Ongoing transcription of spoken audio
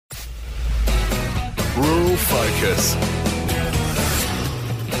Focus.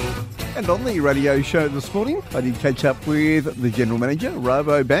 And on the radio show this morning, I did catch up with the General Manager,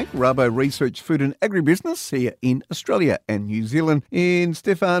 Rabo Research Food and Agribusiness here in Australia and New Zealand, in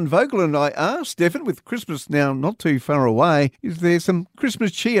Stefan Vogel. And I asked Stefan, with Christmas now not too far away, is there some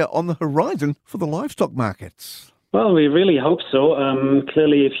Christmas cheer on the horizon for the livestock markets? Well, we really hope so.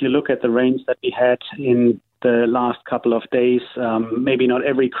 Clearly, if you look at the rains that we had in the last couple of days, maybe not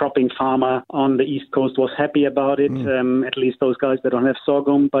every cropping farmer on the East Coast was happy about it, at least those guys that don't have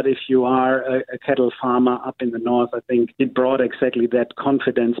sorghum. But if you are a cattle farmer up in the north, I think it brought exactly that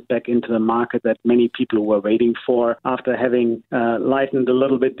confidence back into the market that many people were waiting for after having lightened a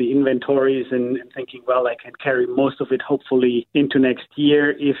little bit the inventories and thinking, well, I can carry most of it hopefully into next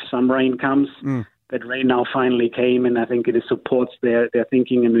year if some rain comes. That rain now finally came, and I think it supports their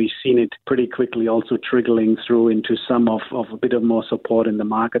thinking, and we've seen it pretty quickly also trickling through into some of a bit of more support in the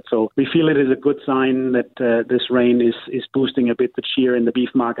market. So we feel it is a good sign that this rain is boosting a bit the cheer in the beef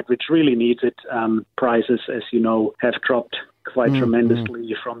market, which really needs it. Prices, as you know, have dropped quite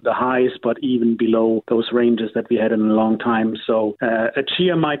tremendously from the highs, but even below those ranges that we had in a long time. So a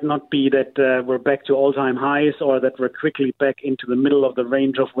cheer might not be that we're back to all-time highs or that we're quickly back into the middle of the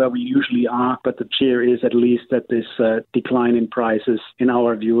range of where we usually are, but the cheer is at least that this decline in prices, in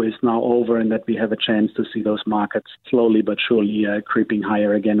our view, is now over and that we have a chance to see those markets slowly but surely creeping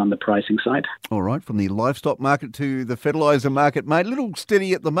higher again on the pricing side. All right, from the livestock market to the fertiliser market, mate, a little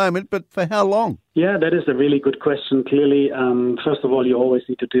steady at the moment, but for how long? Yeah, that is a really good question. Clearly, first of all, you always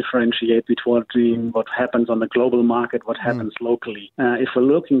need to differentiate between what happens on the global market, what happens locally. If we're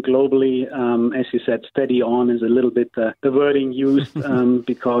looking globally, as you said, steady on is a little bit the wording used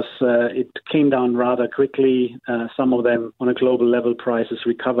because it came down rather quickly. Some of them on a global level, prices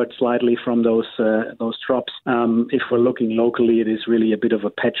recovered slightly from those drops. If we're looking locally, it is really a bit of a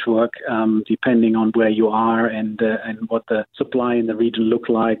patchwork, depending on where you are and what the supply in the region look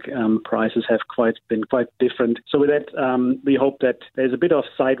like. Prices have been quite different. So with that, we hope that there's a bit of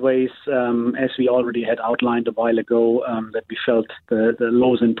sideways, as we already had outlined a while ago, that we felt the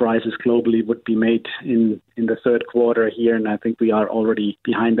lows in prices globally would be made in the third quarter here, and I think we are already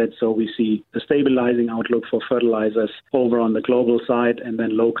behind that. So we see a stabilizing outlook for fertilizers over on the global side, and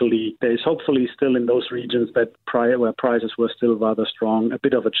then locally, there is hopefully still in those regions that where prices were still rather strong, a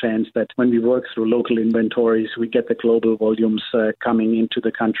bit of a chance that when we work through local inventories, we get the global volumes coming into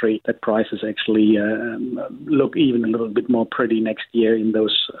the country, that prices actually look even a little bit more pretty next year in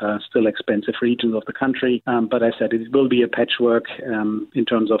those still expensive regions of the country. But as I said, it will be a patchwork in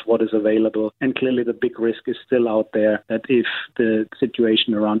terms of what is available. And clearly the big risk is still out there that if the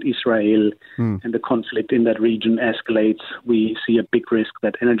situation around Israel and the conflict in that region escalates, we see a big risk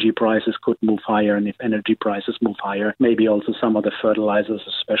that energy prices could move higher. And if energy prices move higher, maybe also some of the fertilizers,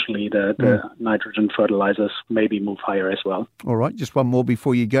 especially the nitrogen fertilizers, maybe move higher as well. All right, just one more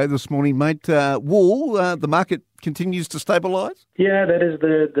before you go this morning, mate. Wool, the market continues to stabilise? Yeah, that is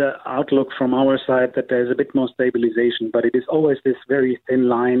the outlook from our side, that there's a bit more stabilization, but it is always this very thin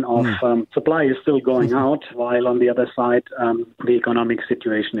line of supply is still going out, while on the other side, the economic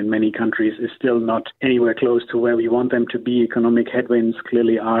situation in many countries is still not anywhere close to where we want them to be. Economic headwinds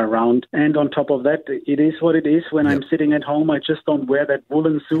clearly are around. And on top of that, it is what it is. When I'm sitting at home, I just don't wear that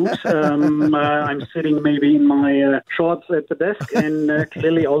woolen suit. I'm sitting maybe in my shorts at the desk, and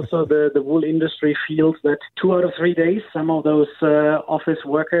clearly also the wool industry feels that 2 out of 3 days, some of those office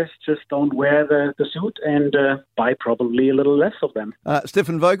workers just don't wear the suit and buy probably a little less of them.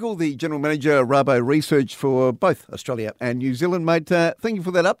 Stefan Vogel, the General Manager, Rabo Research for both Australia and New Zealand. Mate, thank you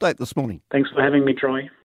for that update this morning. Thanks for having me, Troy.